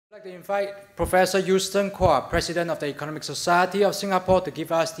I'd like to invite Professor Euston Quah, President of the Economic Society of Singapore, to give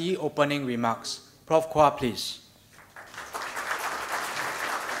us the opening remarks. Prof. Quah, please.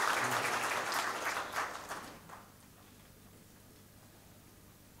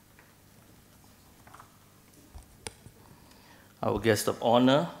 Our guest of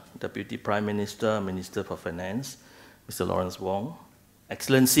honor, Deputy Prime Minister, Minister for Finance, Mr. Lawrence Wong,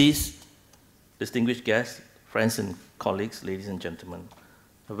 Excellencies, distinguished guests, friends and colleagues, ladies and gentlemen.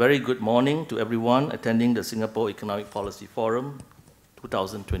 A very good morning to everyone attending the Singapore Economic Policy Forum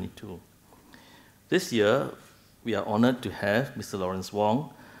 2022. This year, we are honored to have Mr. Lawrence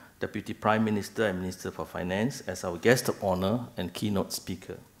Wong, Deputy Prime Minister and Minister for Finance, as our guest of honor and keynote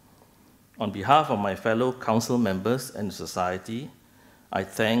speaker. On behalf of my fellow council members and the society, I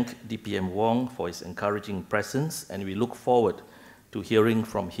thank DPM Wong for his encouraging presence, and we look forward to hearing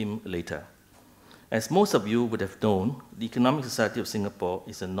from him later. As most of you would have known, the Economic Society of Singapore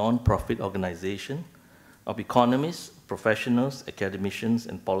is a non-profit organization of economists, professionals, academicians,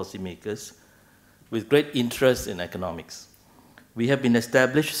 and policymakers with great interest in economics. We have been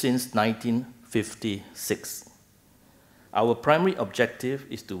established since 1956. Our primary objective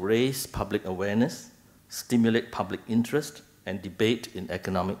is to raise public awareness, stimulate public interest, and debate in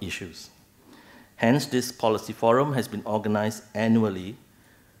economic issues. Hence, this policy forum has been organized annually,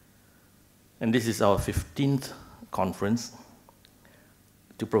 and this is our 15th conference,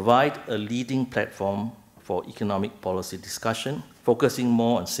 to provide a leading platform for economic policy discussion, focusing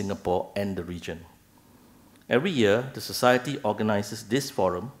more on Singapore and the region. Every year, the Society organizes this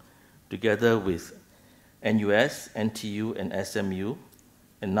forum together with NUS, NTU, and SMU,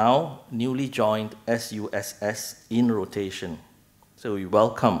 and now newly joined SUSS in rotation. So we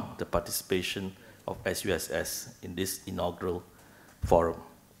welcome the participation of SUSS in this inaugural forum.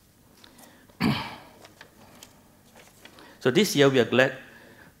 So this year we are glad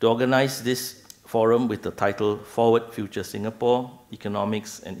to organize this forum with the title Forward Future Singapore,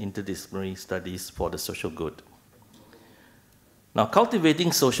 Economics and Interdisciplinary Studies for the Social Good. Now,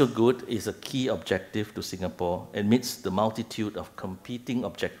 cultivating social good is a key objective to Singapore amidst the multitude of competing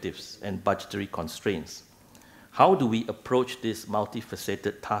objectives and budgetary constraints. How do we approach this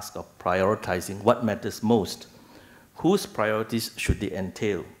multifaceted task of prioritizing what matters most? Whose priorities should they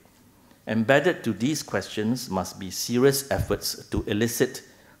entail? Embedded to these questions must be serious efforts to elicit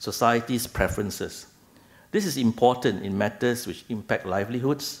society's preferences. This is important in matters which impact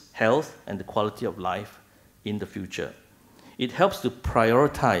livelihoods, health, and the quality of life in the future. It helps to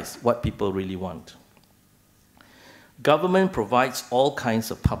prioritize what people really want. Government provides all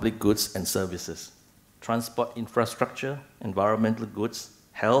kinds of public goods and services: transport infrastructure, environmental goods,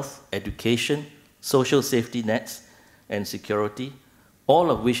 health, education, social safety nets, and security,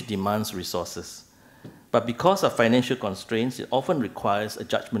 all of which demands resources. But because of financial constraints, it often requires a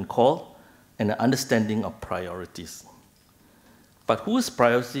judgment call and an understanding of priorities. But whose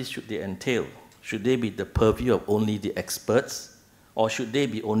priorities should they entail? Should they be the purview of only the experts, or should they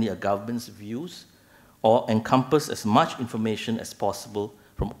be only a government's views, or encompass as much information as possible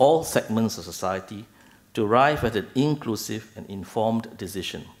from all segments of society to arrive at an inclusive and informed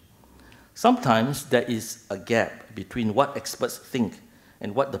decision? Sometimes there is a gap between what experts think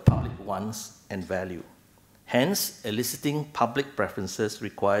and what the public wants and value. Hence, eliciting public preferences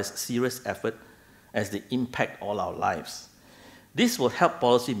requires serious effort as they impact all our lives. This will help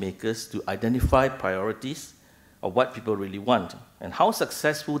policymakers to identify priorities of what people really want, and how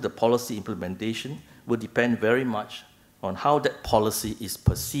successful the policy implementation will depend very much on how that policy is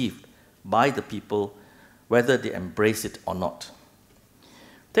perceived by the people, whether they embrace it or not.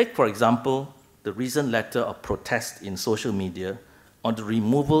 Take, for example, the recent letter of protest in social media on the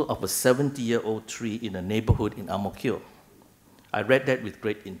removal of a 70-year-old tree in a neighborhood in Ang Mo Kio. I read that with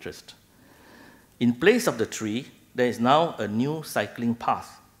great interest. In place of the tree, there is now a new cycling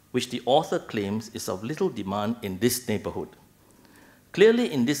path, which the author claims is of little demand in this neighborhood.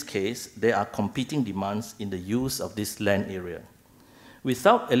 Clearly, in this case, there are competing demands in the use of this land area.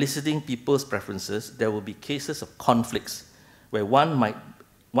 Without eliciting people's preferences, there will be cases of conflicts where one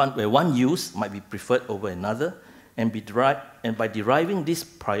use might be preferred over another, and by deriving this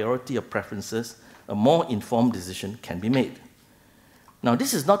priority of preferences, a more informed decision can be made. Now,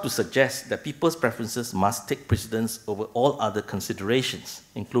 this is not to suggest that people's preferences must take precedence over all other considerations,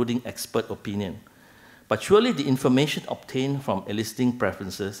 including expert opinion. But surely the information obtained from eliciting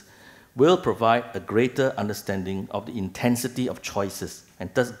preferences will provide a greater understanding of the intensity of choices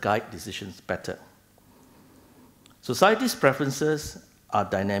and thus guide decisions better. Society's preferences are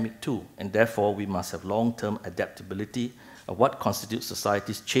dynamic too, and therefore we must have long-term adaptability of what constitutes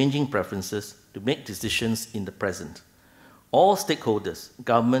society's changing preferences to make decisions in the present. All stakeholders,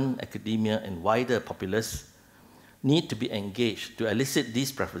 government, academia, and wider populace, need to be engaged to elicit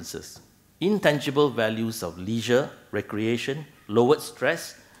these preferences. Intangible values of leisure, recreation, lowered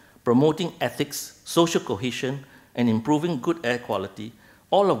stress, promoting ethics, social cohesion, and improving good air quality,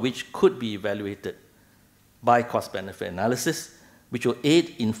 all of which could be evaluated by cost-benefit analysis, which will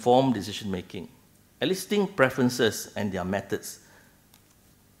aid informed decision-making. Eliciting preferences and their methods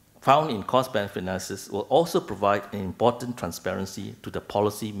found in cost-benefit analysis will also provide an important transparency to the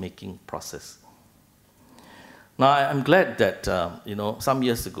policy-making process. Now, I'm glad that, some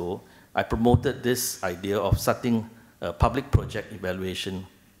years ago, I promoted this idea of starting a public project evaluation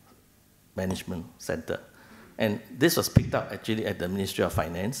management center. And this was picked up actually at the Ministry of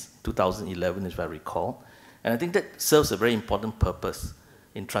Finance, 2011, if I recall. And I think that serves a very important purpose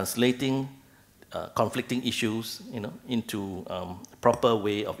in translating conflicting issues, into a proper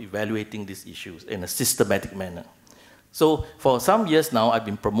way of evaluating these issues in a systematic manner. So for some years now, I've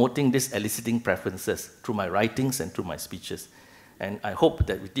been promoting this eliciting preferences through my writings and through my speeches. And I hope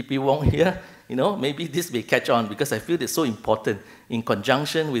that with DP Wong here, maybe this may catch on, because I feel it's so important in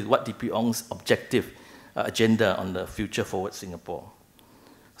conjunction with what DP Wong's objective agenda on the future forward Singapore.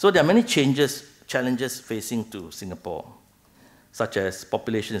 So there are many challenges facing to Singapore, such as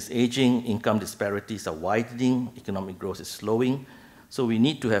population is aging, income disparities are widening, economic growth is slowing. So we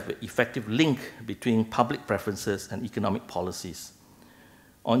need to have an effective link between public preferences and economic policies.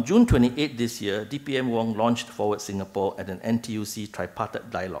 On June 28 this year, DPM Wong launched Forward Singapore at an NTUC tripartite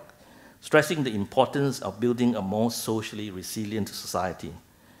dialogue, stressing the importance of building a more socially resilient society.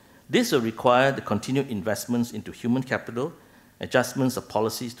 This will require the continued investments into human capital, adjustments of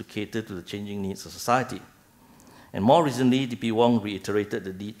policies to cater to the changing needs of society. And more recently, DP Wong reiterated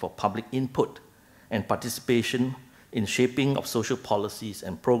the need for public input and participation in shaping of social policies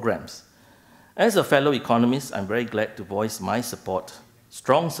and programs. As a fellow economist, I'm very glad to voice my support,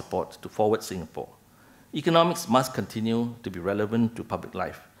 strong support, to Forward Singapore. Economics must continue to be relevant to public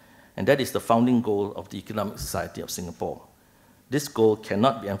life, and that is the founding goal of the Economic Society of Singapore. This goal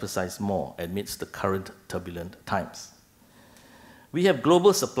cannot be emphasized more amidst the current turbulent times. We have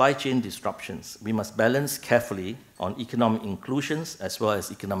global supply chain disruptions. We must balance carefully on economic inclusions as well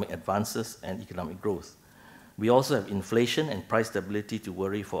as economic advances and economic growth. We also have inflation and price stability to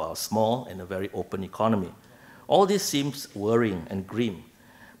worry for our small and a very open economy. All this seems worrying and grim,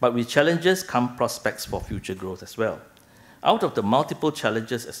 but with challenges come prospects for future growth as well. Out of the multiple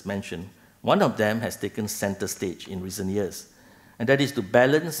challenges as mentioned, one of them has taken center stage in recent years, and that is to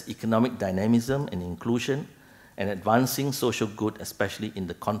balance economic dynamism and inclusion and advancing social good, especially in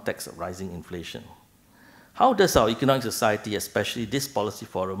the context of rising inflation. How does our economic society, especially this policy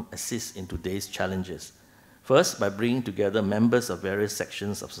forum, assist in today's challenges? First, by bringing together members of various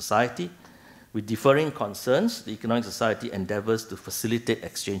sections of society. With differing concerns, the economic society endeavors to facilitate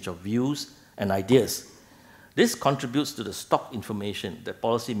exchange of views and ideas. This contributes to the stock information that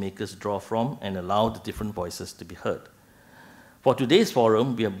policymakers draw from and allow the different voices to be heard. For today's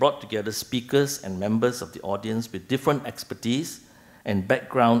forum, we have brought together speakers and members of the audience with different expertise and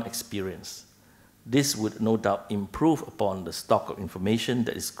background experience. This would no doubt improve upon the stock of information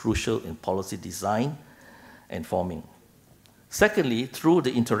that is crucial in policy design and forming. Secondly, through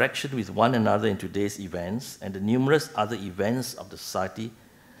the interaction with one another in today's events and the numerous other events of the society,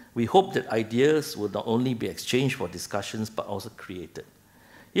 we hope that ideas will not only be exchanged for discussions but also created.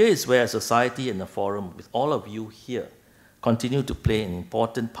 Here is where a society and a forum with all of you here continue to play an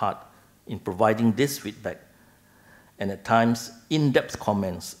important part in providing this feedback and at times in-depth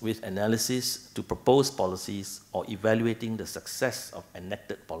comments with analysis to propose policies or evaluating the success of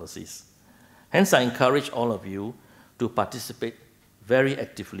enacted policies. Hence, I encourage all of you to participate very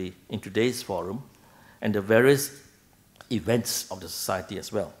actively in today's forum and the various events of the society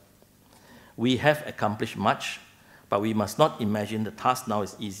as well. We have accomplished much, but we must not imagine the task now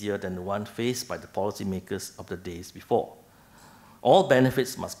is easier than the one faced by the policymakers of the days before. All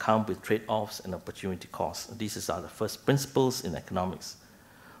benefits must come with trade-offs and opportunity costs. These are the first principles in economics.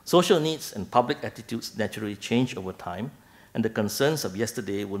 Social needs and public attitudes naturally change over time, and the concerns of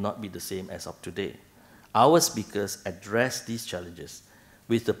yesterday will not be the same as of today. Our speakers address these challenges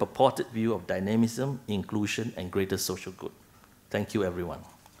with the purported view of dynamism, inclusion, and greater social good. Thank you, everyone.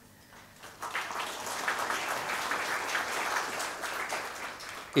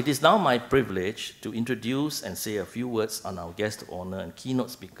 It is now my privilege to introduce and say a few words on our guest of honor and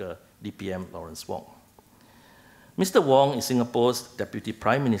keynote speaker, DPM Lawrence Wong. Mr. Wong is Singapore's Deputy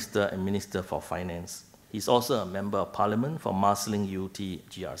Prime Minister and Minister for Finance. He's also a Member of Parliament for Marsiling UT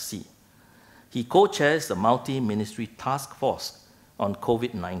GRC. He co-chairs the Multi-Ministry Task Force on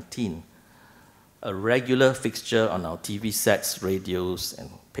COVID-19, a regular fixture on our TV sets, radios, and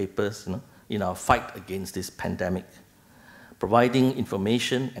papers, in our fight against this pandemic, providing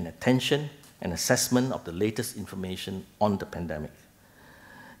information and attention and assessment of the latest information on the pandemic.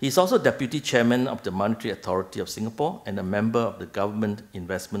 He is also Deputy Chairman of the Monetary Authority of Singapore and a member of the Government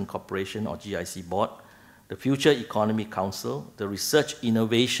Investment Corporation, or GIC Board, the Future Economy Council, the Research,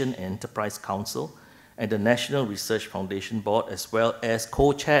 Innovation and Enterprise Council, and the National Research Foundation Board, as well as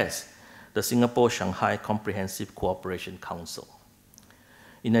co-chairs the Singapore-Shanghai Comprehensive Cooperation Council.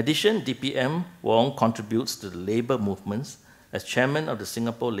 In addition, DPM Wong contributes to the labour movements as chairman of the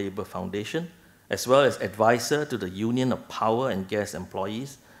Singapore Labour Foundation, as well as advisor to the Union of Power and Gas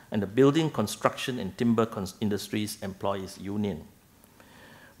Employees and the Building, Construction and Timber Industries Employees Union.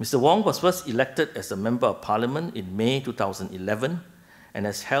 Mr. Wong was first elected as a Member of Parliament in May 2011 and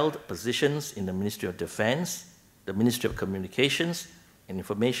has held positions in the Ministry of Defence, the Ministry of Communications and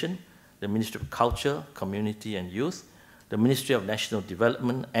Information, the Ministry of Culture, Community and Youth, the Ministry of National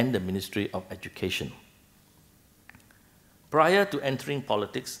Development, and the Ministry of Education. Prior to entering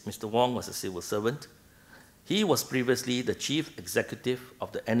politics, Mr. Wong was a civil servant. He was previously the Chief Executive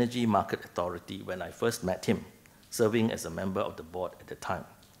of the Energy Market Authority when I first met him, serving as a member of the board at the time.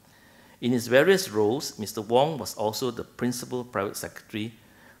 In his various roles, Mr. Wong was also the Principal Private Secretary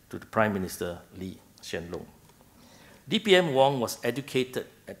to the Prime Minister Lee Hsien Loong. DPM Wong was educated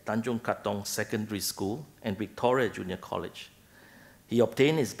at Tanjong Katong Secondary School and Victoria Junior College. He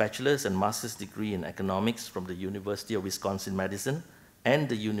obtained his bachelor's and master's degree in economics from the University of Wisconsin-Madison and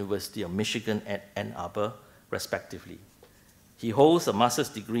the University of Michigan at Ann Arbor, respectively. He holds a master's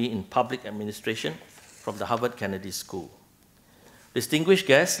degree in public administration from the Harvard Kennedy School. Distinguished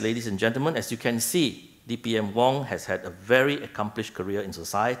guests, ladies and gentlemen, as you can see, DPM Wong has had a very accomplished career in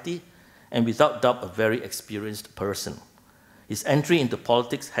society and without doubt a very experienced person. His entry into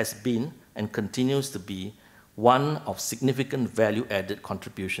politics has been and continues to be one of significant value-added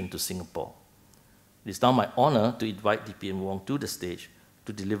contribution to Singapore. It is now my honor to invite DPM Wong to the stage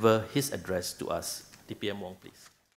to deliver his address to us. DPM Wong, please.